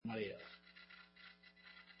Somebody else.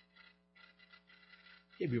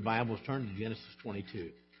 If your Bibles, turn to Genesis 22.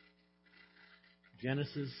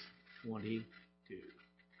 Genesis 22.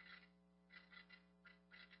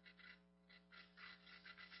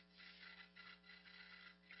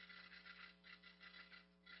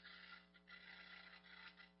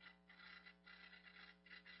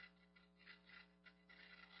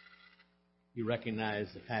 You recognize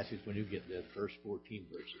the passage when you get the first 14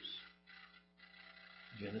 verses.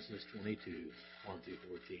 Genesis 22, 1 through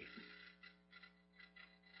 14.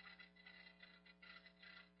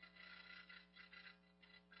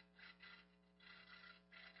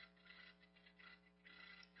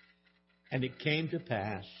 And it came to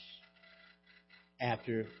pass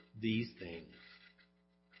after these things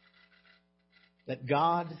that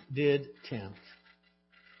God did tempt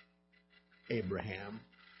Abraham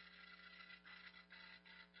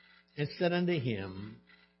and said unto him,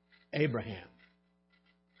 Abraham.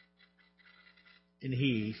 And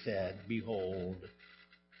he said, Behold,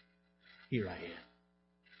 here I am.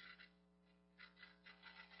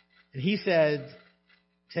 And he said,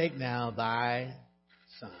 Take now thy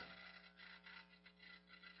son,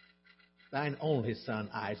 thine only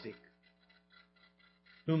son Isaac,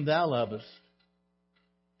 whom thou lovest,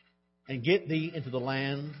 and get thee into the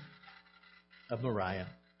land of Moriah,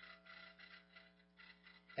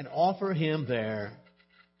 and offer him there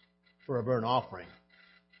for a burnt offering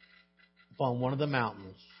upon one of the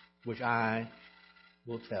mountains which I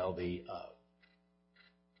will tell thee of.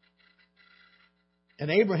 And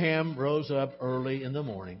Abraham rose up early in the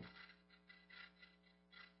morning,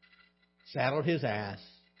 saddled his ass,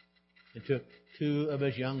 and took 2 of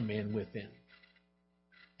his young men with him,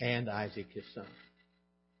 and Isaac his son.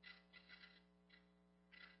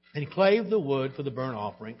 And he clave the wood for the burnt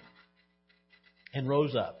offering, and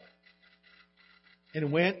rose up,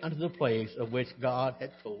 and went unto the place of which God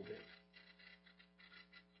had told him.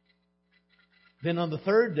 Then on the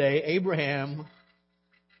 3rd day, Abraham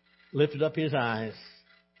lifted up his eyes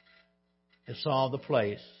and saw the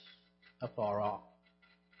place afar off.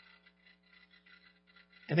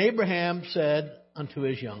 And Abraham said unto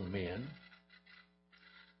his young men,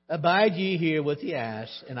 Abide ye here with the ass,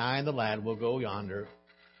 and I and the lad will go yonder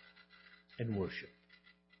and worship,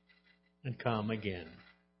 and come again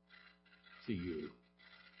to you.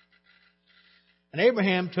 And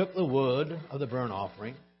Abraham took the wood of the burnt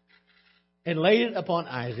offering, and laid it upon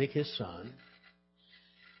Isaac his son.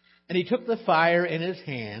 And he took the fire in his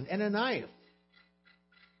hand and a knife.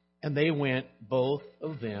 And they went, both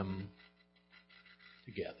of them,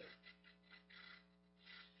 together.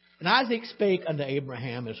 And Isaac spake unto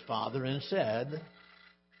Abraham his father, and said,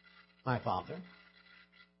 My father.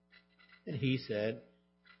 And he said,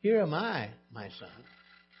 Here am I, my son.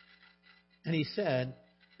 And he said,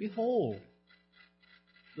 Behold,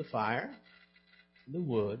 the fire, and the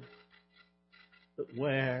wood, but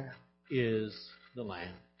where is the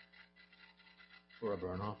lamb for a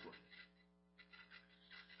burnt offering?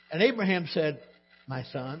 And Abraham said, My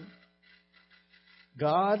son,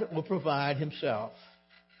 God will provide himself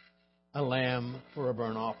a lamb for a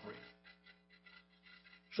burnt offering.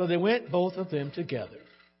 So they went, both of them, together.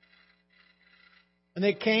 And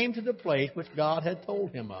they came to the place which God had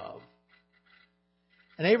told him of.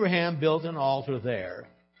 And Abraham built an altar there,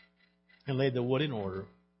 and laid the wood in order,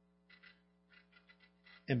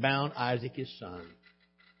 and bound Isaac his son,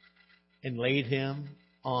 and laid him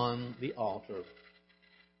on the altar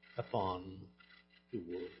upon the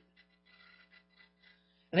wood.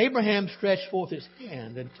 And Abraham stretched forth his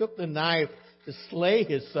hand, and took the knife to slay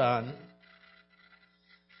his son.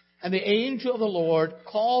 And the angel of the Lord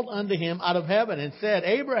called unto him out of heaven, and said,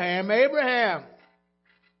 Abraham, Abraham.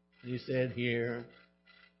 And he said, Here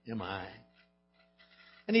am I.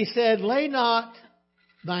 And he said, Lay not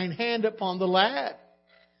thine hand upon the lad,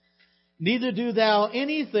 neither do thou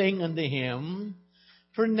anything unto him.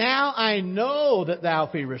 For now I know that thou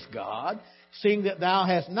fearest God, seeing that thou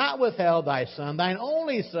hast not withheld thy son, thine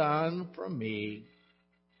only son, from me.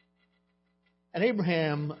 And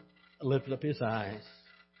Abraham lifted up his eyes,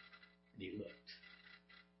 and he looked.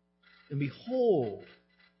 And behold,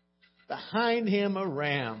 behind him a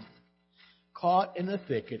ram, caught in a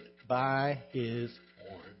thicket by his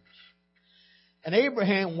horns. And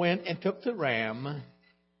Abraham went and took the ram,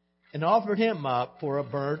 and offered him up for a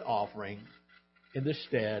burnt offering in the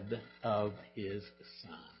stead of his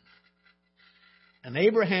son. And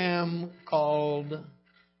Abraham called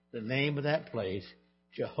the name of that place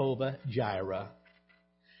Jehovah Jireh,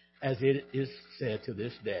 as it is said to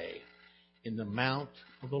this day, In the mount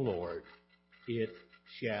of the Lord it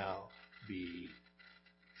shall be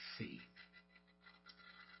seen.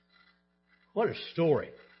 What a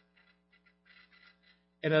story.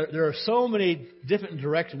 And there are so many different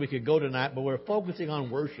directions we could go tonight, but we're focusing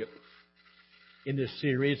on worship in this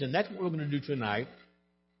series, and that's what we're going to do tonight.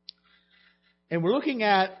 And we're looking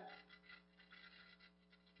at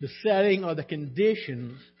the setting or the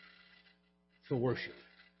conditions for worship.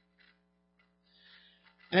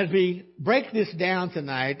 As we break this down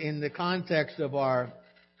tonight in the context of our,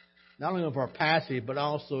 not only of our passage, but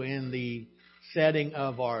also in the setting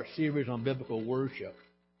of our series on biblical worship,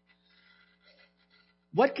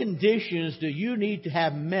 what conditions do you need to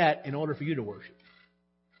have met in order for you to worship?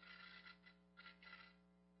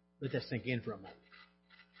 Let that sink in for a moment.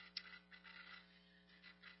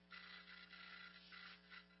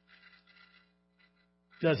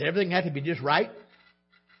 Does everything have to be just right?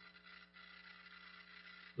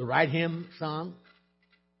 The right hymn song?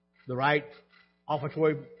 The right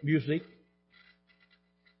offertory music?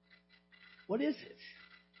 What is it?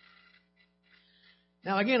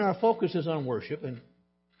 Now, again, our focus is on worship, and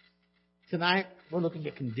tonight we're looking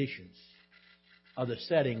at conditions of the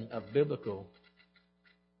setting of biblical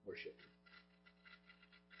worship.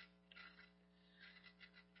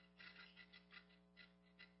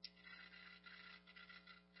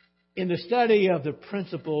 In the study of the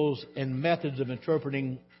principles and methods of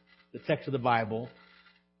interpreting the text of the Bible,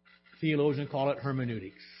 theologians call it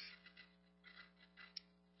hermeneutics.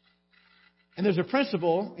 And there's a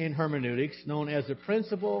principle in hermeneutics known as the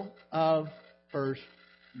principle of first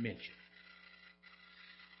mention.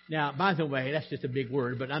 Now, by the way, that's just a big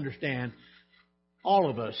word, but understand, all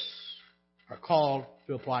of us are called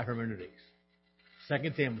to apply hermeneutics.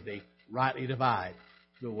 2 Timothy, rightly divide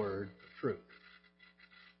the word of truth.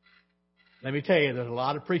 Let me tell you, there's a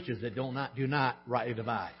lot of preachers that do not rightly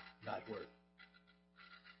divide God's word.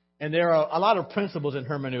 And there are a lot of principles in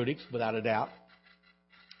hermeneutics, without a doubt.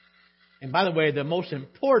 And by the way, the most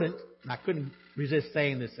important, and I couldn't resist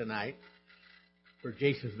saying this tonight for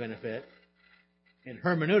Jason's benefit, in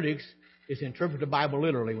hermeneutics is to interpret the Bible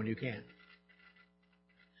literally when you can.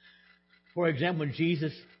 For example, when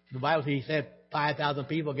Jesus, the Bible says he fed 5,000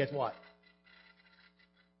 people, guess what?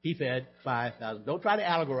 He fed 5,000. Don't try to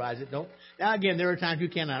allegorize it. Don't. Now again, there are times you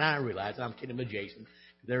cannot. I realize I'm kidding with Jason.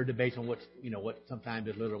 There are debates on what sometimes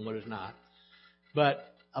is literal and what is not. But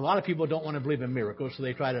a lot of people don't want to believe in miracles, so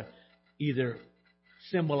they try to either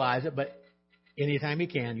symbolize it, but anytime you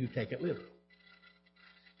can, you take it literal.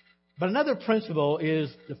 But another principle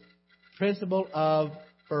is the principle of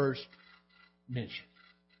first mention.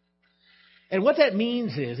 And what that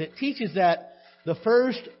means is it teaches that the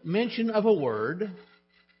first mention of a word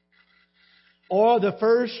or the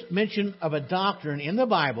first mention of a doctrine in the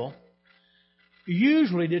Bible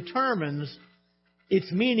usually determines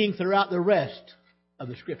its meaning throughout the rest of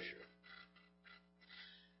the Scripture.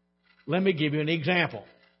 Let me give you an example.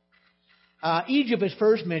 Egypt is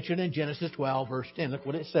first mentioned in Genesis 12, verse 10. Look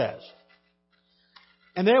what it says.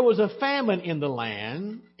 And there was a famine in the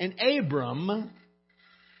land, and Abram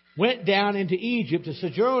went down into Egypt to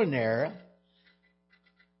sojourn there,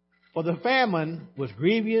 for the famine was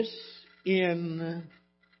grievous in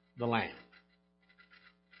the land.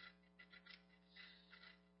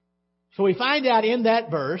 So we find out in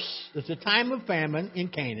that verse, there's a time of famine in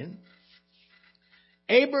Canaan.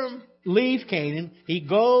 Abram leaves Canaan. He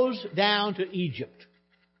goes down to Egypt.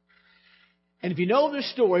 And if you know the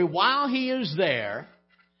story, while he is there,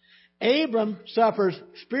 Abram suffers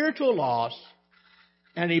spiritual loss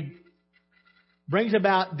and he brings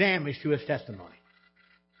about damage to his testimony.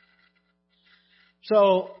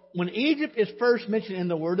 So when Egypt is first mentioned in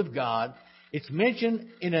the Word of God, it's mentioned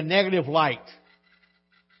in a negative light.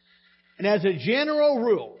 And as a general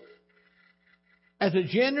rule,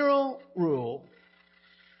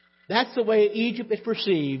 that's the way Egypt is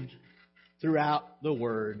perceived throughout the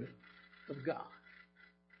Word of God.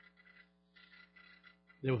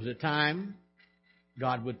 There was a time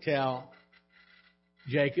God would tell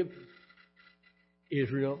Jacob,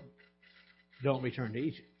 Israel, don't return to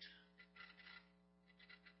Egypt.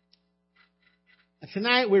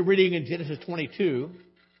 Tonight we're reading in Genesis 22.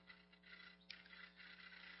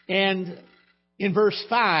 And in verse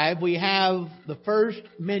 5, we have the first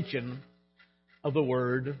mention of the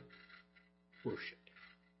word worship.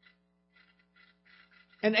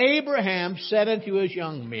 And Abraham said unto his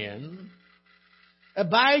young men,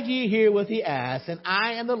 abide ye here with the ass, and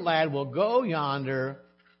I and the lad will go yonder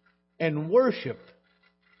and worship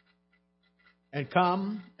and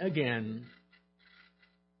come again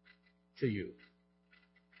to you.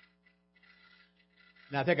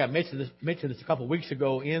 Now, I think I mentioned this a couple of weeks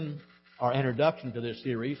ago in our introduction to this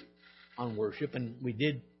series on worship, and we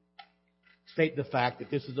did state the fact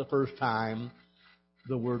that this is the first time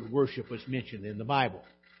the word worship was mentioned in the Bible,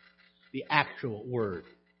 the actual word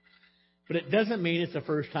But it doesn't mean it's the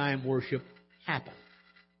first time worship happened.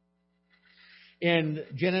 In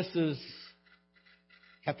Genesis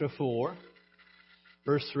chapter 4,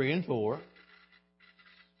 verse 3 and 4,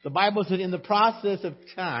 the Bible said, in the process of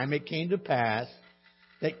time it came to pass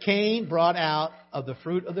that Cain brought out of the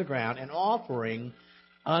fruit of the ground an offering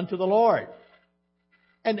unto the Lord.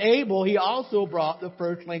 And Abel he also brought the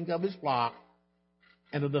firstlings of his flock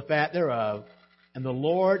and of the fat thereof. And the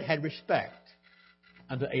Lord had respect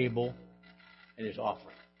unto Abel and his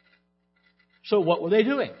offering. So what were they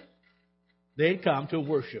doing? They had come to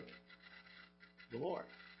worship the Lord.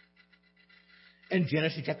 In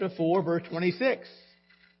Genesis chapter 4, verse 26.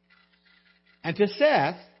 And to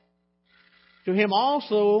Seth, to him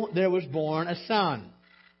also there was born a son.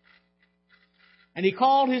 And he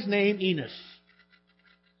called his name Enos.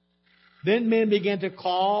 Then men began to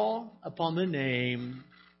call upon the name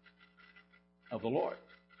of the Lord.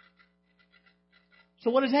 So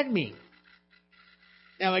what does that mean?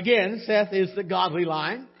 Now again, Seth is the godly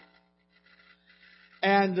line.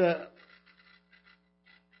 And the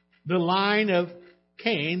line of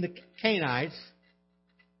Cain, the Cainites,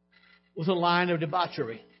 was a line of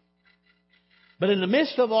debauchery. But in the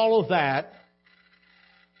midst of all of that,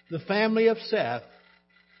 the family of Seth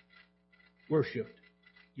worshipped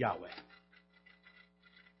Yahweh.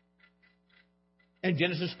 In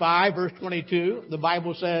Genesis 5, verse 22, the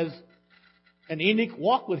Bible says, and Enoch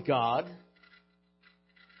walked with God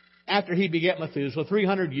after he begat Methuselah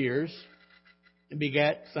 300 years and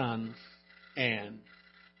begat sons and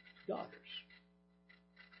daughters.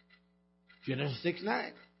 Genesis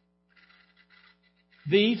 6:9.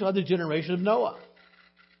 These are the generations of Noah.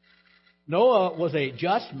 Noah was a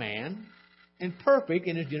just man and perfect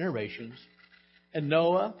in his generations, and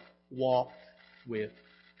Noah walked with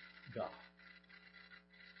God.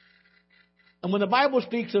 And when the Bible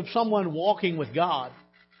speaks of someone walking with God,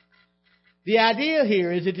 the idea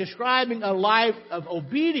here is it's describing a life of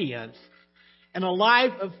obedience and a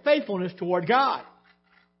life of faithfulness toward God.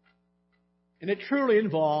 And it truly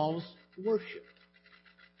involves worship.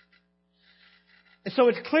 And so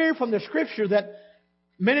it's clear from the Scripture that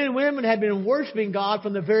men and women had been worshiping God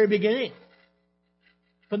from the very beginning.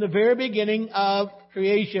 From the very beginning of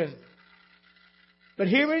creation. But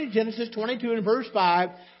here in Genesis 22 and verse 5,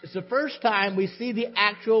 it's the first time we see the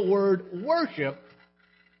actual word worship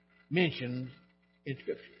mentioned in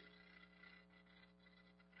Scripture.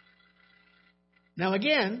 Now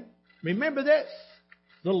again, remember this.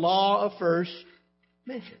 The law of first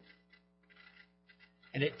mention.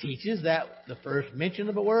 And it teaches that the first mention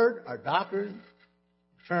of a word, or doctrine,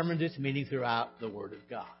 determines its meaning throughout the Word of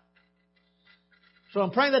God. So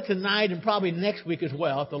I'm praying that tonight and probably next week as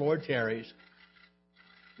well, if the Lord tarries,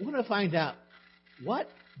 we're going to find out, what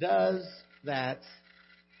does that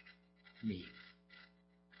mean?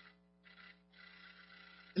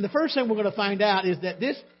 And the first thing we're going to find out is that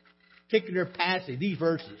this particular passage, these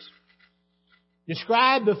verses,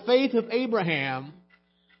 describe the faith of Abraham,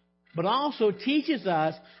 but also teaches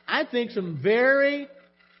us, I think, some very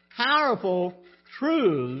powerful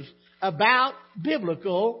truths about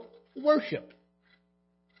biblical worship.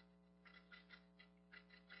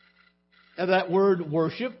 Now, that word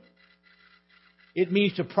worship, it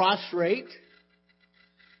means to prostrate,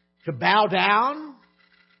 to bow down,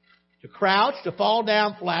 to crouch, to fall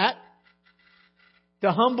down flat,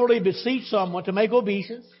 to humbly beseech someone, to make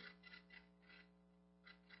obeisance,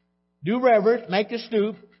 do reverence, make the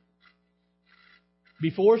stoop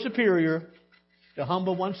before superior, to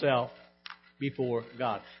humble oneself before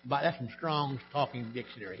God. But that's from Strong's Talking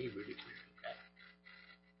Dictionary, Hebrew Dictionary. Okay?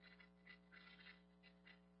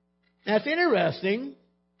 Now it's interesting.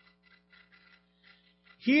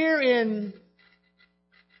 Here in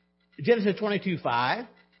Genesis 22:5,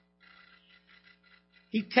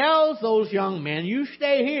 he tells those young men, you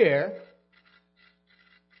stay here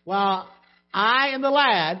while I and the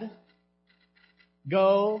lad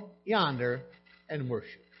go yonder and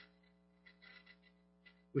worship.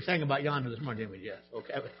 We sang about yonder this morning, didn't we? Yes.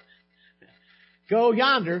 Okay. Go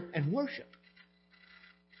yonder and worship.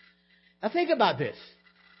 Now think about this.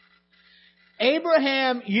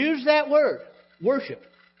 Abraham used that word, worship,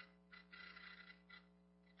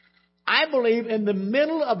 I believe, in the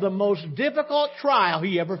middle of the most difficult trial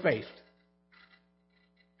he ever faced.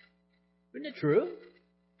 Isn't it true?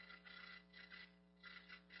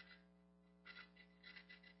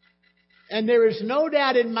 And there is no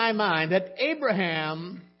doubt in my mind that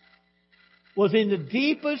Abraham was in the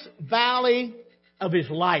deepest valley of his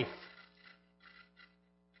life.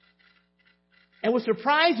 And what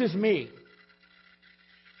surprises me,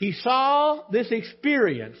 he saw this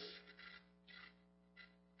experience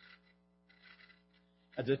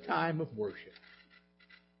as a time of worship.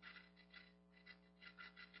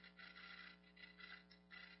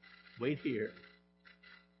 Wait here.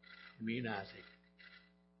 Me and Isaac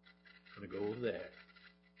are going to go over there.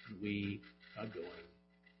 And we are going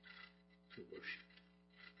to worship.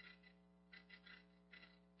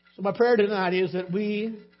 So my prayer tonight is that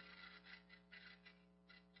we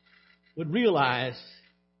would realize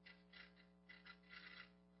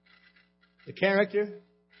the character,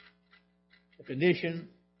 the condition,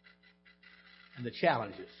 and the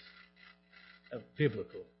challenges of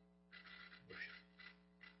biblical worship.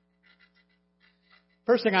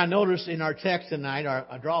 First thing I notice in our text tonight, or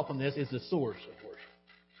I draw from this, is the source of worship.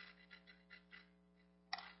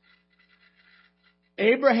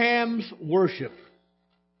 Abraham's worship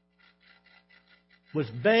was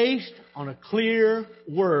based on a clear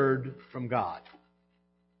word from God.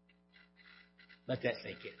 Let that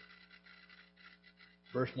sink in.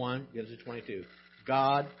 Verse 1, Genesis 22.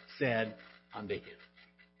 God said unto him.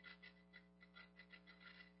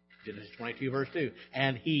 Genesis 22, verse 2.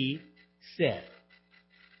 And he said.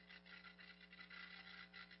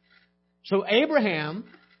 So Abraham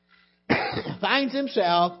finds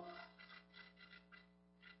himself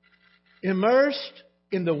immersed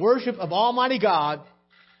in the worship of Almighty God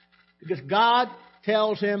because God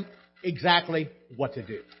tells him exactly what to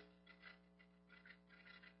do.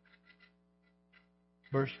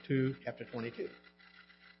 Verse 2, chapter 22.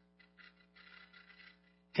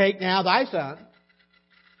 Take now thy son,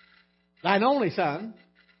 thine only son,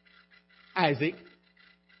 Isaac,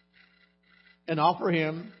 and offer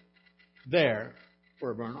him there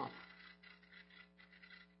for a burnt offering.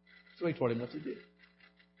 So he told him what to do.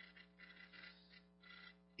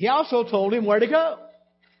 He also told him where to go.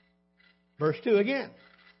 Verse 2 again.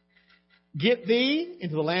 Get thee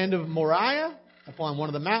into the land of Moriah, upon one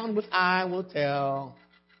of the mountains which I will tell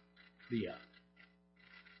thee of.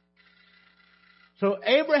 So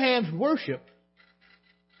Abraham's worship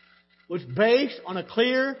was based on a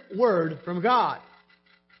clear word from God.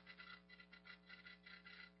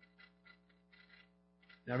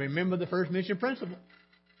 Now remember the first mission principle.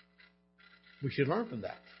 We should learn from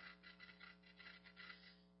that.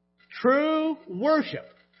 True worship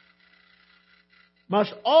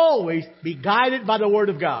must always be guided by the Word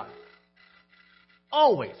of God.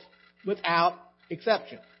 Always, without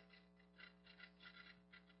exception.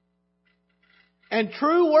 And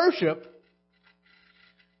true worship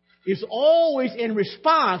is always in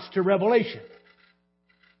response to revelation.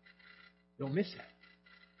 Don't miss that.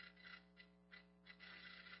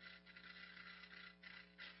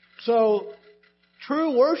 So,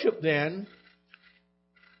 true worship then,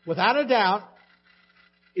 without a doubt,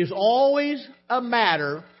 is always a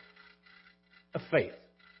matter of faith.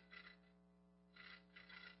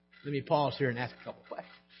 Let me pause here and ask a couple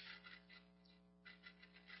questions.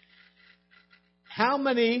 How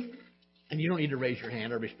many, and you don't need to raise your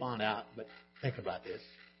hand or respond out, but think about this.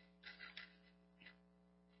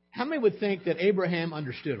 How many would think that Abraham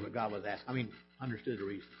understood what God was asking? I mean, understood the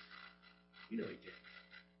reasons. You know he did.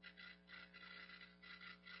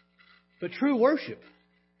 But true worship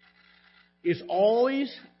is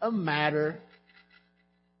always a matter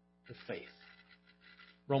of faith.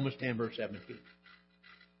 Romans 10, verse 17.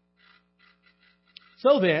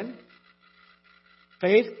 So then,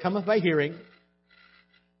 faith cometh by hearing,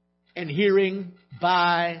 and hearing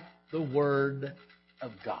by the Word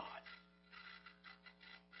of God.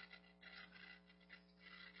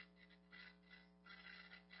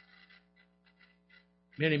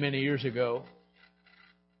 Many, many years ago,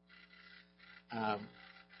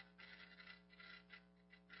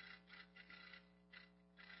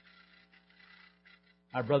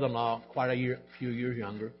 my brother-in-law, quite a few years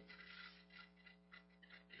younger,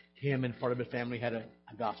 him and part of his family had a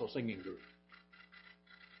gospel singing group.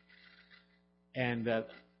 And now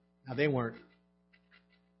they weren't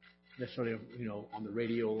necessarily, on the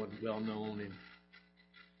radio and well-known in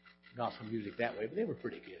gospel music that way, but they were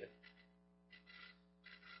pretty good.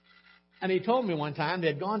 And he told me one time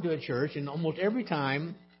they'd gone to a church, and almost every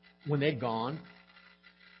time when they'd gone,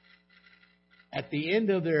 at the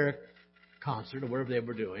end of their concert or whatever they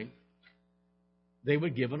were doing, they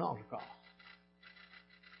would give an altar call.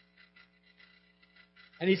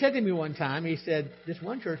 And he said to me one time, he said, this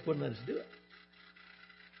one church wouldn't let us do it.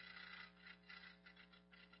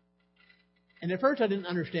 And at first I didn't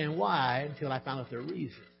understand why until I found out the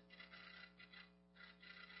reason.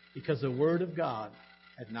 Because the Word of God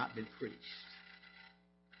had not been preached.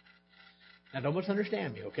 Now don't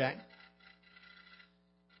misunderstand me, okay?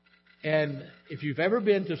 And if you've ever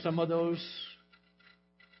been to some of those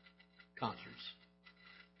concerts,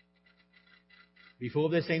 before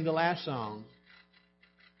they sing the last song,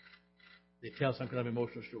 They tell some kind of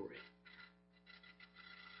emotional story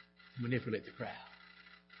to manipulate the crowd.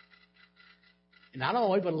 And not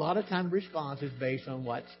always, but a lot of times the response is based on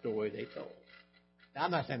what story they told. Now,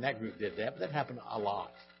 I'm not saying that group did that, but that happened a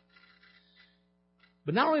lot.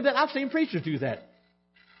 But not only that, I've seen preachers do that.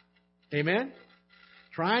 Amen?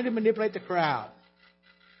 Trying to manipulate the crowd.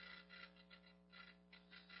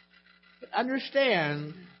 But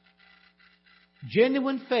understand,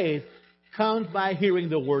 genuine faith comes by hearing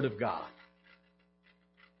the Word of God.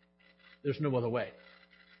 There's no other way.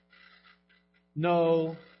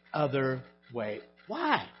 No other way.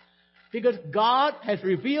 Why? Because God has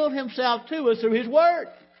revealed Himself to us through His Word.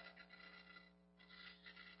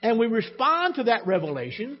 And we respond to that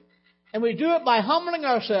revelation, and we do it by humbling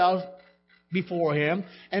ourselves before Him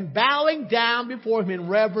and bowing down before Him in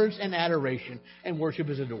reverence and adoration. And worship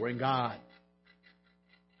is adoring God.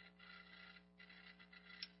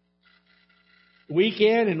 Week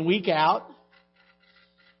in and week out,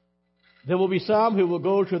 there will be some who will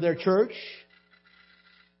go to their church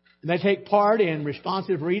and they take part in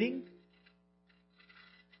responsive reading,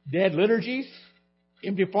 dead liturgies,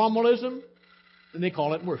 empty formalism, and they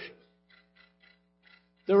call it worship.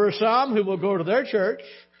 There are some who will go to their church,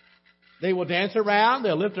 they will dance around,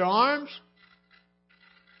 they'll lift their arms,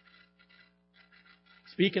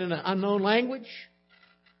 speaking in an unknown language,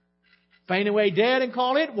 faint away dead, and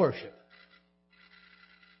call it worship.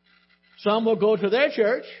 Some will go to their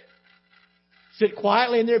church, sit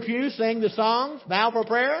quietly in their pews, sing the songs, bow for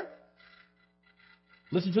prayer,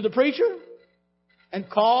 listen to the preacher, and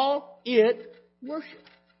call it worship.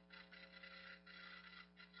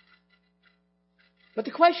 But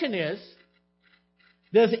the question is,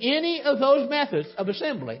 does any of those methods of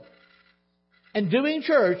assembly and doing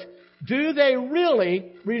church, do they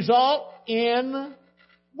really result in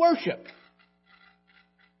worship?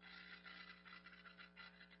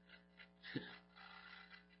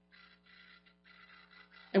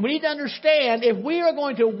 And we need to understand, if we are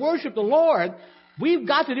going to worship the Lord, we've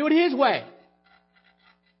got to do it His way.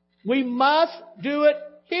 We must do it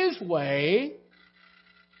His way.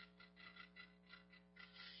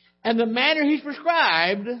 And the manner He's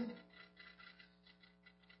prescribed.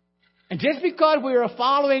 And just because we are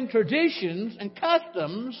following traditions and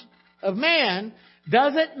customs of man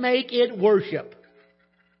doesn't make it worship.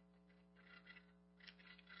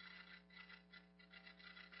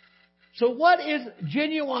 So what is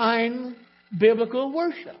genuine biblical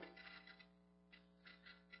worship?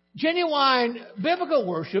 Genuine biblical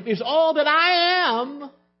worship is all that I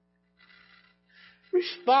am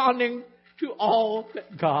responding to all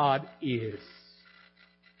that God is.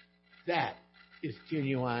 That is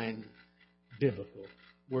genuine biblical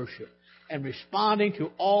worship. And responding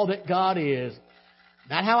to all that God is,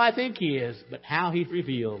 not how I think He is, but how He's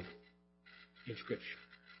revealed in Scripture.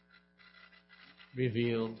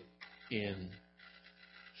 Revealed in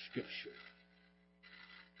Scripture.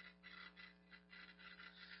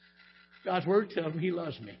 God's Word tells me He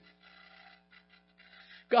loves me.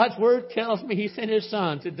 God's Word tells me He sent His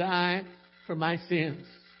Son to die for my sins.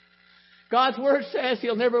 God's Word says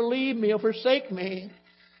He'll never leave me or forsake me.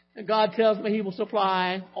 And God tells me He will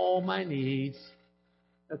supply all my needs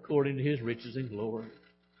according to His riches and glory.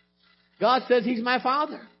 God says He's my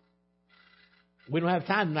Father. We don't have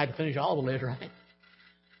time tonight to finish all the list, right?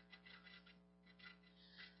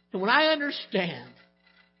 And when I understand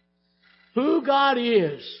who God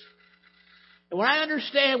is, and when I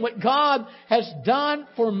understand what God has done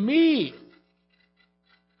for me,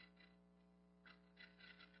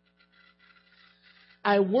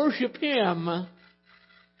 I worship Him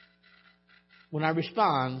when I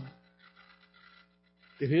respond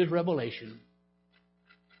to His revelation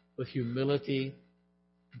with humility,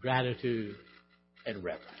 gratitude, and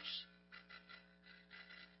reverence.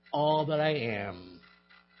 All that I am,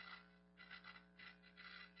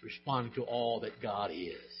 responding to all that God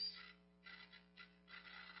is.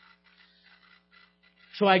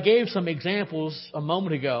 So I gave some examples a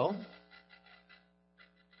moment ago.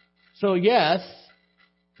 So yes,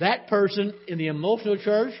 that person in the emotional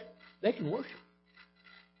church, they can worship.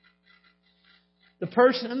 The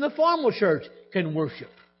person in the formal church can worship.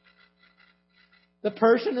 The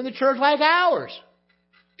person in the church like ours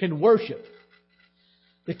can worship.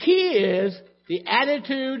 The key is the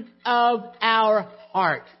attitude of our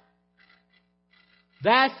heart.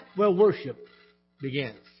 That's where worship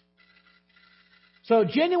begins. So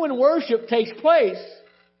genuine worship takes place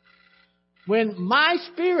when my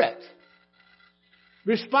spirit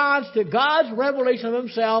responds to God's revelation of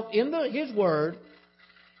Himself in His Word,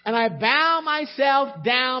 and I bow myself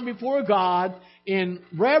down before God in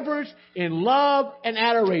reverence, in love, and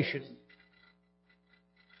adoration.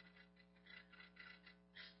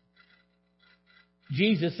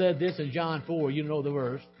 Jesus said this in John 4. You know the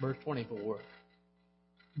verse 24.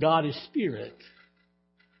 God is spirit,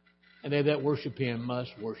 and they that worship him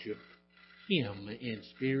must worship him in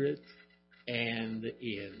spirit and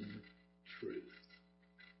in truth.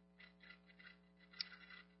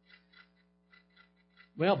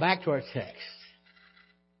 Well, back to our text.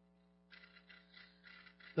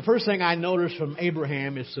 The first thing I notice from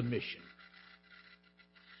Abraham is submission.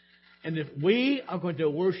 And if we are going to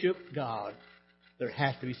worship God, there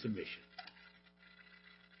has to be submission.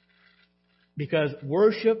 Because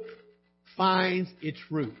worship finds its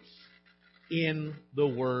roots in the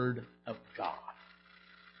Word of God.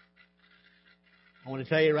 I want to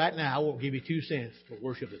tell you right now, I won't give you 2 cents for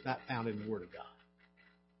worship that's not found in the Word of God.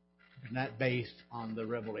 It's not based on the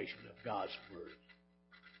revelation of God's Word.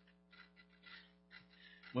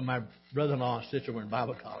 When my brother-in-law and sister were in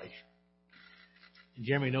Bible college, and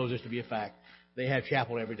Jeremy knows this to be a fact, they have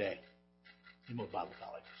chapel every day in most Bible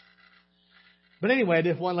colleges. But anyway,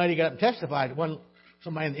 this one lady got up and testified.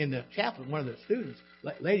 Somebody in the chapel, one of the students,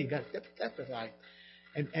 lady got up to testify.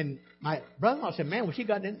 And my brother-in-law said, man, when she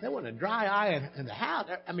got in, there wasn't a dry eye in the house.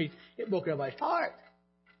 I mean, it broke everybody's heart.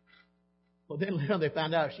 Well, then later on they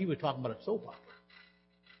found out she was talking about a soap opera.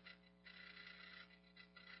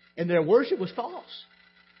 And their worship was false.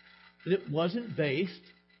 It wasn't based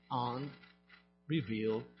on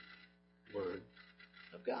revealed Word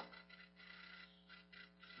of God.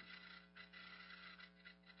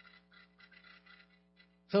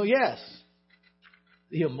 So yes,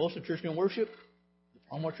 most of the church can worship. The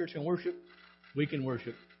Palmar Church can worship. We can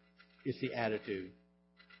worship. It's the attitude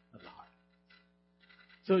of the heart.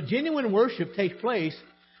 So genuine worship takes place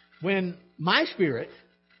when my spirit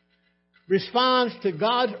responds to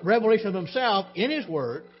God's revelation of himself in his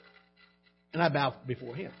Word, and I bow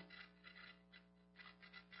before him.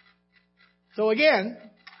 So again,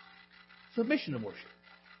 submission of worship.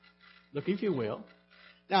 Look, if you will.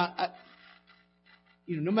 Now,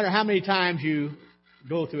 no matter how many times you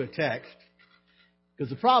go through a text, because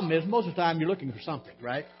the problem is most of the time you're looking for something,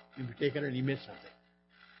 right? In particular, and you miss something.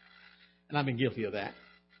 And I've been guilty of that.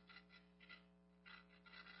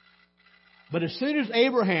 But as soon as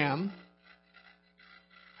Abraham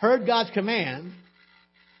heard God's command,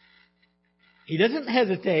 he doesn't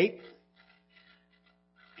hesitate.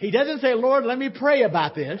 He doesn't say, Lord, let me pray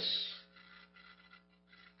about this.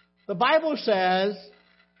 The Bible says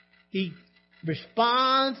he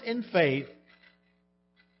responds in faith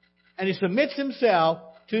and he submits himself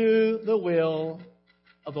to the will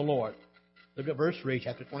of the Lord. Look at verse 3,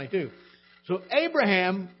 chapter 22. So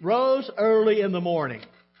Abraham rose early in the morning.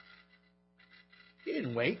 He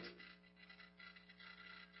didn't wait.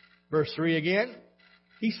 Verse 3 again,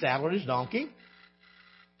 he saddled his donkey.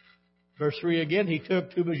 Verse 3 again, he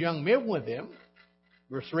took two of his young men with him.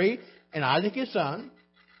 Verse 3, and Isaac his son.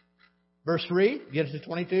 Verse 3, Genesis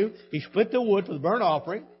 22, he split the wood for the burnt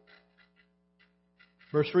offering.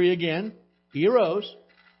 Verse 3 again, he arose.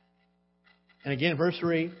 And again, verse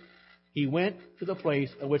 3, he went to the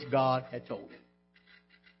place of which God had told him.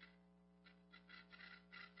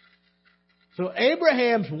 So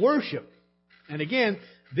Abraham's worship, and again,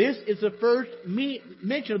 this is the first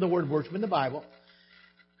mention of the word worship in the Bible,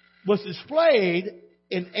 was displayed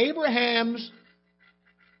in Abraham's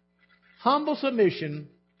humble submission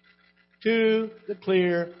to the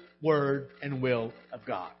clear word and will of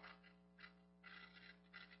God.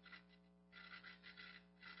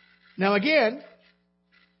 Now again,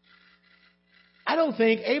 I don't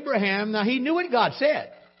think Abraham, now he knew what God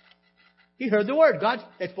said. He heard the word. God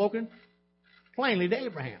had spoken plainly to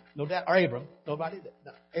Abraham. No doubt, or Abram.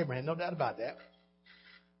 Abraham, no doubt about that.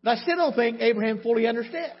 But I still don't think Abraham fully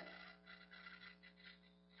understood.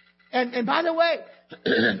 And by the way,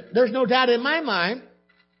 there's no doubt in my mind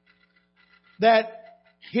that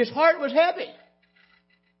his heart was heavy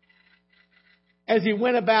as he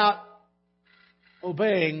went about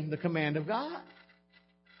obeying the command of God.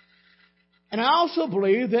 And I also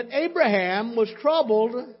believe that Abraham was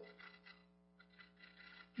troubled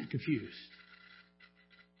and confused.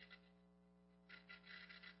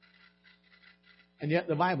 And yet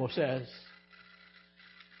the Bible says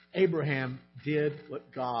Abraham did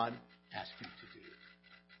what God asked him to do,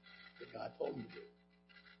 what God told him to do.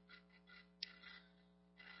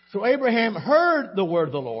 So Abraham heard the word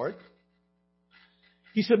of the Lord.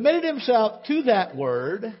 He submitted himself to that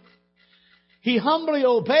word. He humbly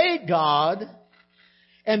obeyed God.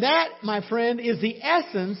 And that, my friend, is the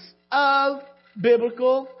essence of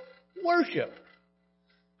biblical worship.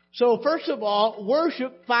 So first of all,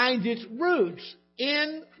 worship finds its roots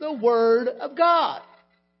in the Word of God.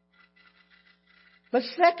 But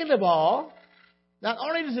second of all, not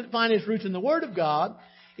only does it find its roots in the Word of God,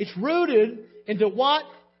 it's rooted into what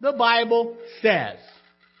the Bible says.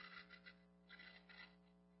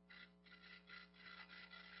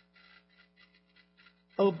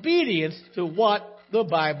 Obedience to what the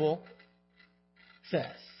Bible says.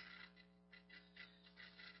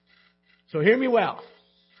 So hear me well.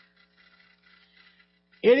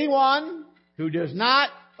 Anyone who does not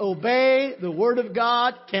obey the Word of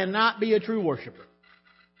God cannot be a true worshiper.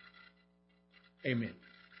 Amen.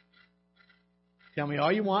 Tell me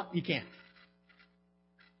all you want, you can't.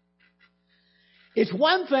 It's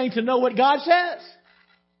one thing to know what God says.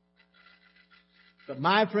 But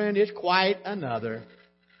my friend, it's quite another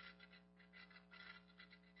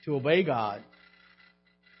to obey God.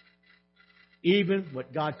 Even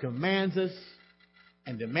what God commands us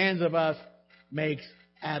and demands of us makes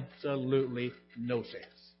absolutely no sense.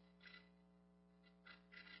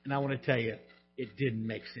 And I want to tell you, it didn't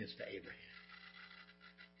make sense to Abraham.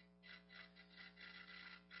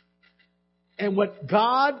 And what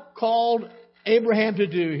God called Abraham to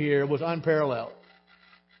do here was unparalleled.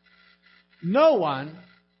 No one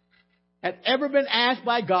had ever been asked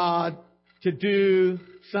by God to do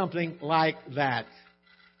something like that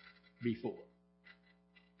before.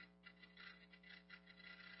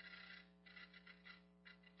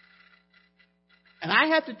 And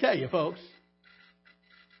I have to tell you, folks,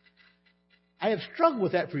 I have struggled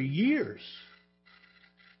with that for years.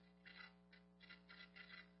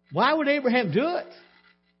 Why would Abraham do it?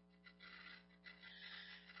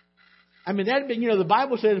 I mean, that the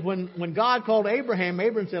Bible says when God called Abraham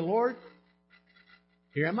said, Lord,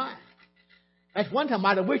 here am I. That's one time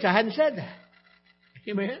I'd have wished I hadn't said that.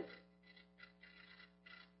 Amen?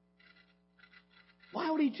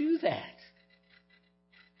 Why would he do that?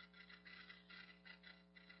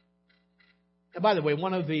 And by the way,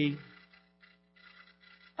 one of the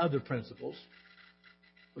other principles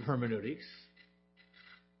of hermeneutics,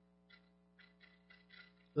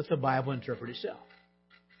 let the Bible interpret itself.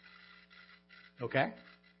 Okay?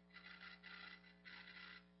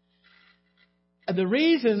 And the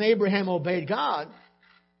reason Abraham obeyed God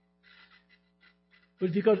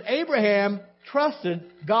was because Abraham trusted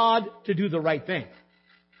God to do the right thing.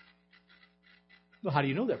 Well, how do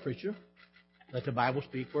you know that, preacher? Let the Bible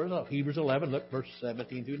speak for itself. Hebrews 11, look, verses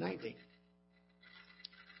 17 through 19.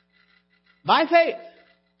 By faith,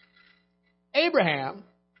 Abraham,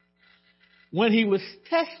 when he was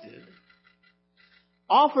tested,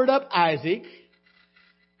 offered up Isaac,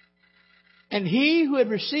 and he who had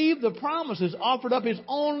received the promises offered up his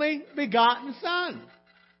only begotten son,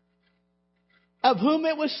 of whom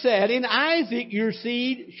it was said, in Isaac your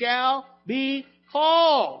seed shall be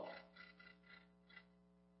called.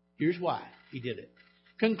 Here's why he did it.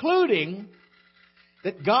 Concluding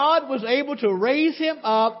that God was able to raise him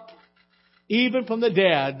up even from the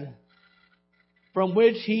dead, from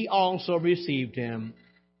which he also received him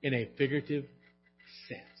in a figurative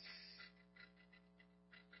sense.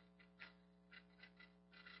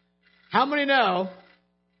 How many know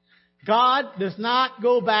God does not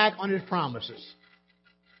go back on his promises?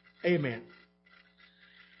 Amen.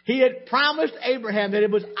 He had promised Abraham that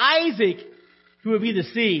it was Isaac who would be the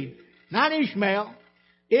seed, not Ishmael.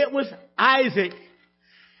 It was Isaac.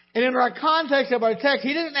 And in our context of our text,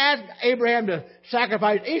 he didn't ask Abraham to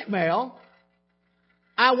sacrifice Ishmael.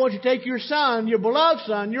 I want you to take your son, your beloved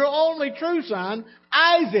son, your only true son,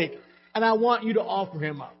 Isaac, and I want you to offer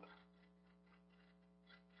him up.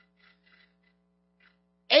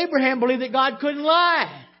 Abraham believed that God couldn't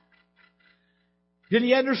lie. Did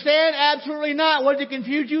he understand? Absolutely not. Was he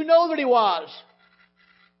confused? You know that he was.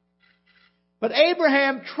 But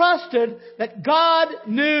Abraham trusted that God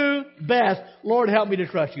knew best. Lord, help me to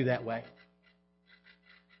trust you that way.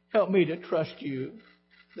 Help me to trust you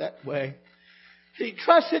that way. He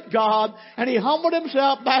trusted God and he humbled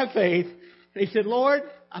himself by faith. And he said, Lord,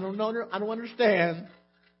 I don't understand,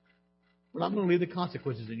 but I'm going to leave the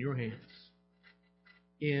consequences in your hands.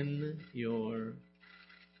 In your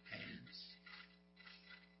hands.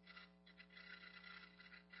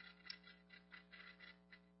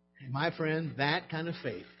 And my friend, that kind of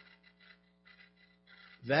faith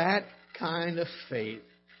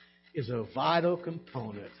is a vital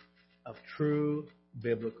component of true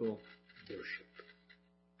biblical worship.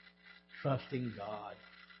 Trusting God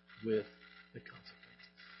with the consequences.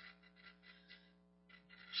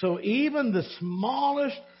 So even the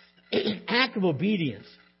smallest act of obedience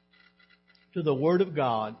to the Word of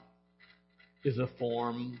God is a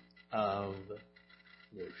form of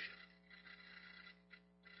worship.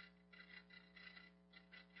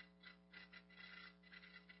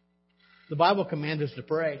 The Bible commands us to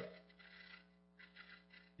pray.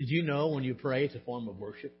 Did you know when you pray, it's a form of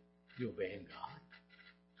worship? You're obeying God.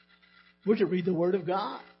 We're to read the Word of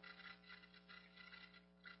God.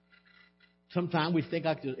 Sometimes we think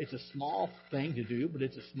it's a small thing to do, but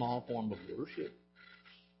it's a small form of worship.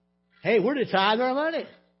 Hey, we're to tithe our money.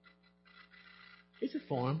 It's a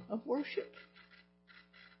form of worship.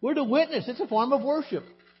 We're to witness. It's a form of worship.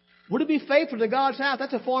 We're to be faithful to God's house.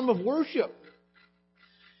 That's a form of worship.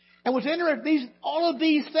 And what's interesting, all of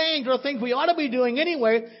these things are things we ought to be doing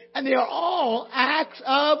anyway, and they are all acts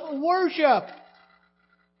of worship.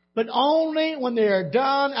 But only when they are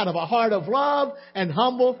done out of a heart of love and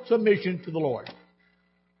humble submission to the Lord.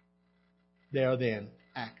 They are then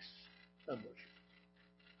acts of worship.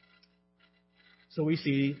 So we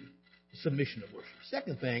see the submission of worship.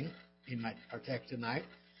 Second thing in our text tonight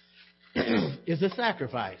is the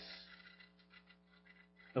sacrifice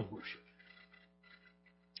of worship.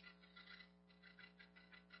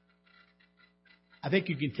 I think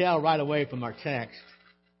you can tell right away from our text,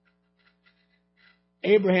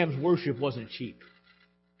 Abraham's worship wasn't cheap.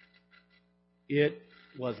 It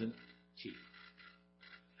wasn't cheap.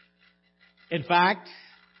 In fact,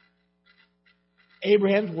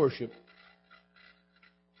 Abraham's worship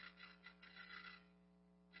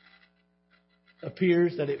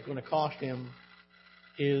appears that it's going to cost him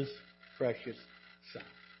his precious son.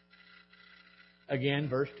 Again,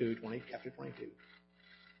 verse 2, chapter 22.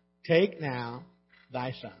 Take now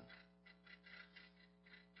thy son,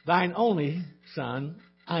 thine only son,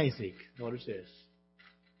 Isaac. Notice this.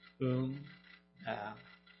 Whom thou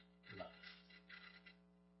lovest.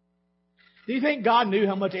 Do you think God knew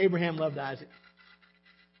how much Abraham loved Isaac?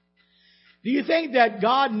 Do you think that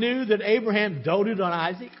God knew that Abraham doted on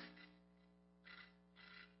Isaac?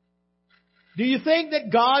 Do you think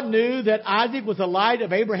that God knew that Isaac was the light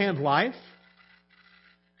of Abraham's life?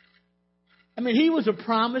 I mean, he was a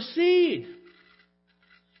promised seed.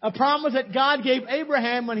 A promise that God gave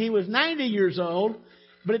Abraham when he was 90 years old,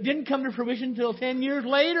 but it didn't come to fruition until 10 years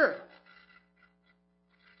later.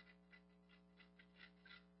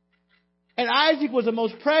 And Isaac was the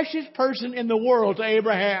most precious person in the world to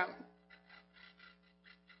Abraham.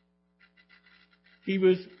 He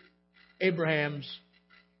was Abraham's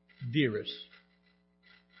dearest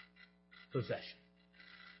possession.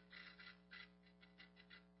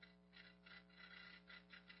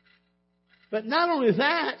 But not only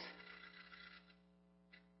that,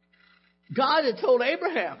 God had told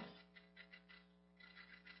Abraham,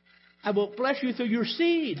 I will bless you through your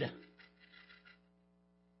seed.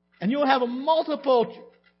 And you'll have a multiple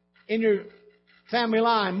in your family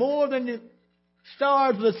line, more than the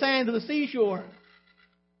stars of the sand of the seashore.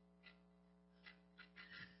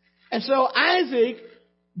 And so Isaac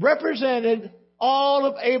represented all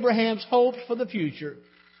of Abraham's hopes for the future.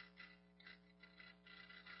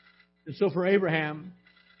 And so for Abraham,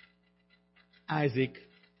 Isaac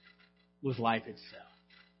was life itself.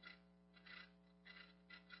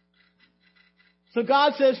 So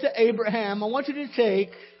God says to Abraham, I want you to take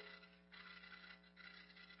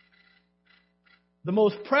the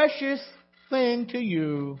most precious thing to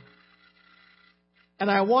you, and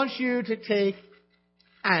I want you to take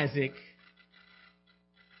Isaac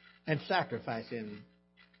and sacrifice him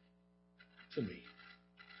to me.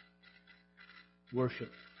 Worship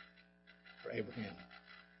for Abraham.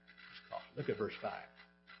 Look at verse 5.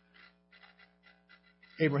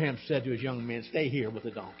 Abraham said to his young men, stay here with the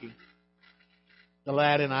donkey. The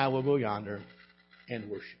lad and I will go yonder and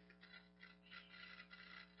worship.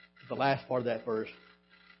 The last part of that verse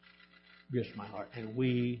grips my heart. And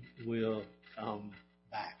we will come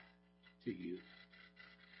back to you.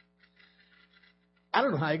 I don't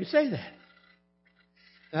know how you can say that.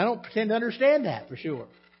 And I don't pretend to understand that for sure.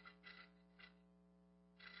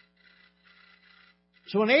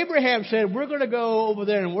 So when Abraham said, we're going to go over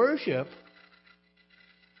there and worship,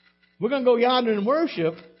 we're going to go yonder and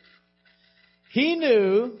worship, he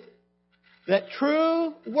knew that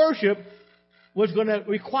true worship was going to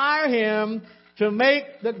require him to make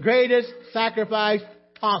the greatest sacrifice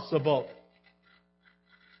possible.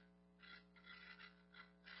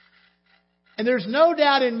 And there's no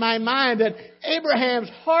doubt in my mind that Abraham's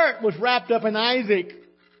heart was wrapped up in Isaac.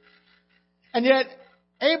 And yet,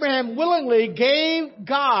 Abraham willingly gave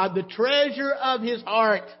God the treasure of his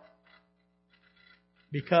heart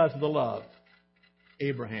because of the love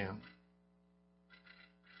Abraham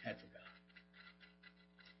had for God.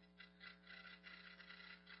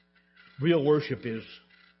 Real worship is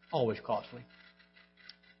always costly.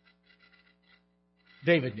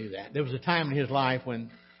 David knew that. There was a time in his life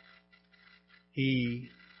when he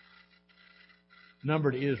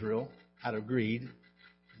numbered Israel out of greed,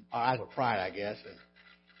 or out of pride, I guess.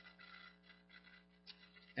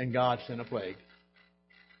 And God sent a plague.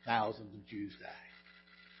 Thousands of Jews died.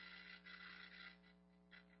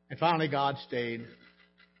 And finally, God stayed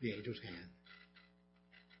the angel's hand.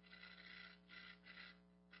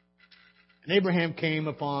 And Abraham came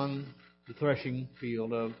upon the threshing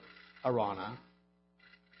field of Arana.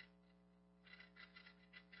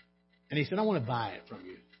 And he said, I want to buy it from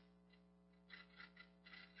you.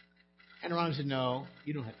 And Arana said, no,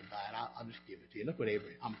 you don't have to buy it. I'll just give it to you. Look what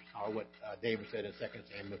David said in 2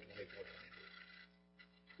 Samuel 24:22.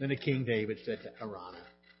 Then the king David said to Arana,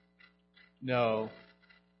 no,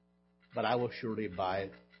 but I will surely buy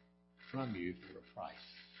it from you for a price.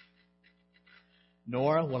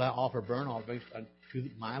 Nor will I offer burnt offerings unto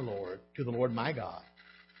my Lord, to the Lord my God,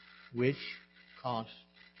 which cost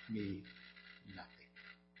me nothing.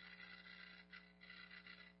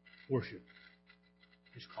 Worship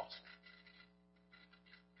is costly.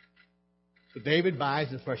 So David buys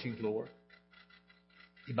the threshing floor.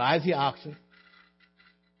 He buys the oxen.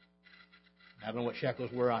 I don't know what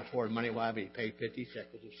shekels were as far as money-wise, but he paid 50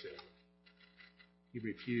 shekels of silver. He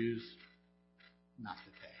refused not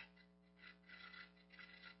to pay.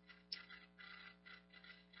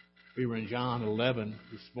 We were in John 11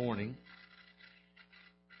 this morning.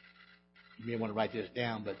 You may want to write this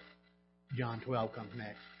down, but John 12 comes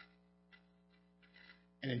next.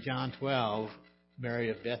 And in John 12, Mary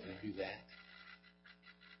of Bethany do that.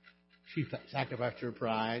 She sacrificed her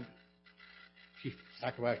pride. She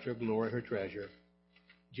sacrificed her glory, her treasure,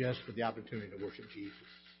 just for the opportunity to worship Jesus.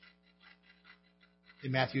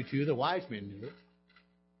 In Matthew 2, the wise men knew it.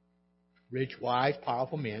 Rich, wise,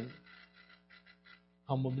 powerful men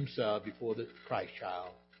humbled themselves before the Christ child,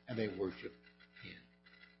 and they worshiped Him.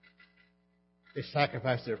 They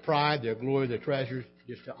sacrificed their pride, their glory, their treasures,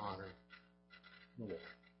 just to honor the Lord.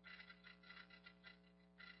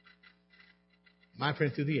 My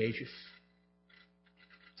friend, through the ages,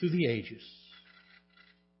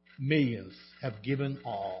 millions have given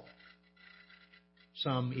all,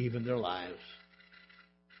 some even their lives,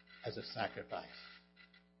 as a sacrifice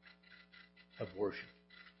of worship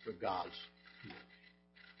for God's glory.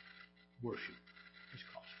 Worship is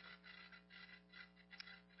costly.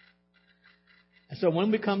 And so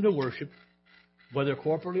when we come to worship, whether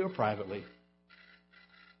corporately or privately,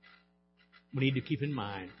 we need to keep in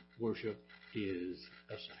mind worship is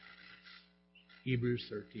a sacrifice. Hebrews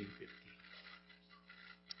 13:15.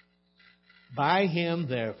 By Him,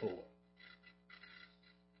 therefore,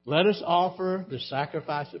 let us offer the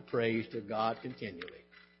sacrifice of praise to God continually.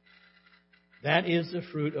 That is the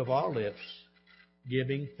fruit of our lips,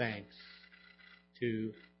 giving thanks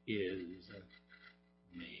to His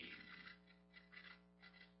name.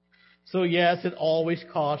 So yes, it always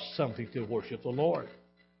costs something to worship the Lord.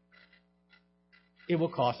 It will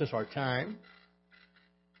cost us our time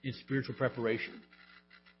in spiritual preparation.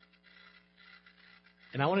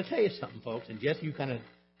 And I want to tell you something, folks, and Jesse, you kind of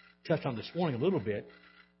touched on this morning a little bit.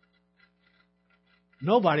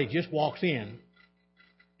 Nobody just walks in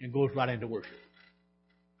and goes right into worship.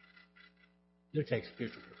 It takes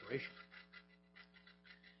spiritual preparation.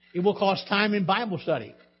 It will cost time in Bible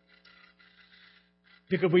study.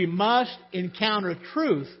 Because we must encounter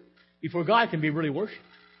truth before God can be really worshipped.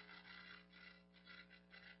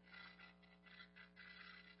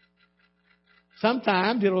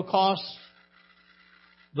 Sometimes it will cost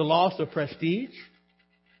the loss of prestige.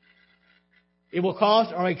 It will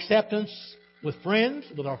cost our acceptance with friends,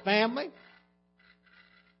 with our family,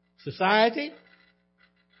 society,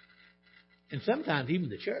 and sometimes even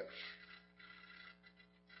the church.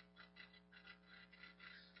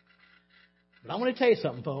 But I want to tell you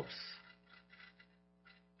something, folks.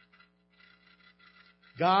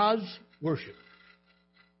 God's worship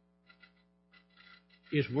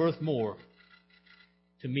is worth more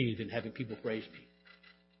to me than having people praise me.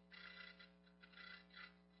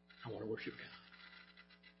 I want to worship God.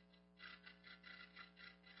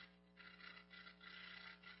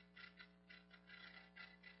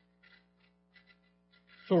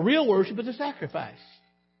 So real worship is a sacrifice.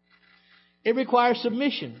 It requires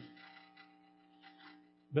submission.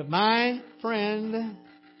 But my friend,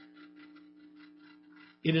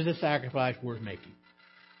 it is a sacrifice worth making.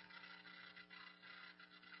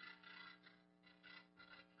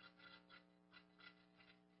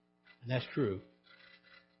 And that's true.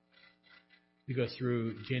 Because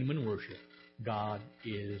through genuine worship, God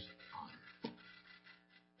is honored.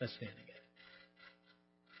 Let's stand together.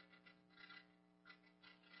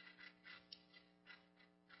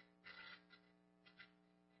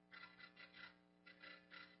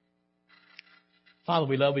 Father,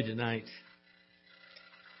 we love you tonight.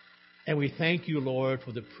 And we thank you, Lord,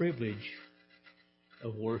 for the privilege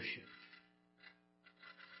of worship.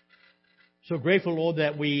 So grateful, Lord,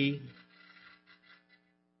 that we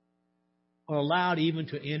are allowed even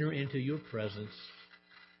to enter into your presence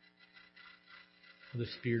with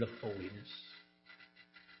a spirit of holiness.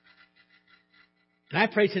 And I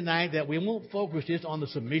pray tonight that we won't focus just on the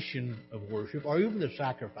submission of worship or even the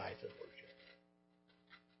sacrifice of worship,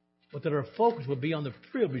 but that our focus will be on the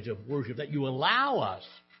privilege of worship, that you allow us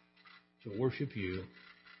to worship you.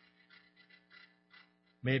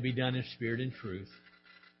 May it be done in spirit and truth.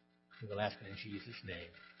 We will ask it in Jesus' name.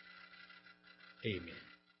 Amen.